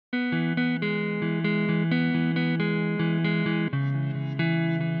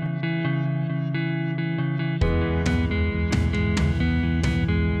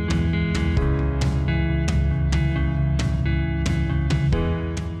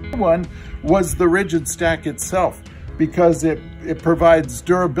One was the RigidStack itself, because it provides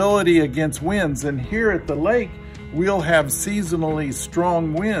durability against winds. And here at the lake, we'll have seasonally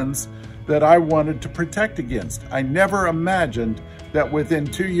strong winds that I wanted to protect against. I never imagined that within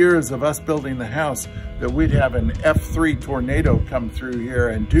 2 years of us building the house that we'd have an F3 tornado come through here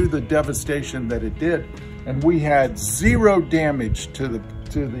and do the devastation that it did. And we had zero damage to the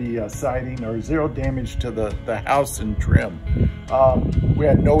siding, or zero damage to the house and trim. We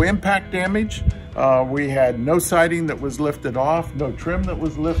had no impact damage. We had no siding that was lifted off, no trim that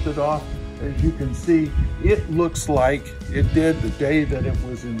was lifted off. As you can see, it looks like it did the day that it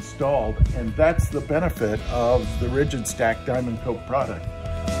was installed, and that's the benefit of the RigidStack Diamond Kote product.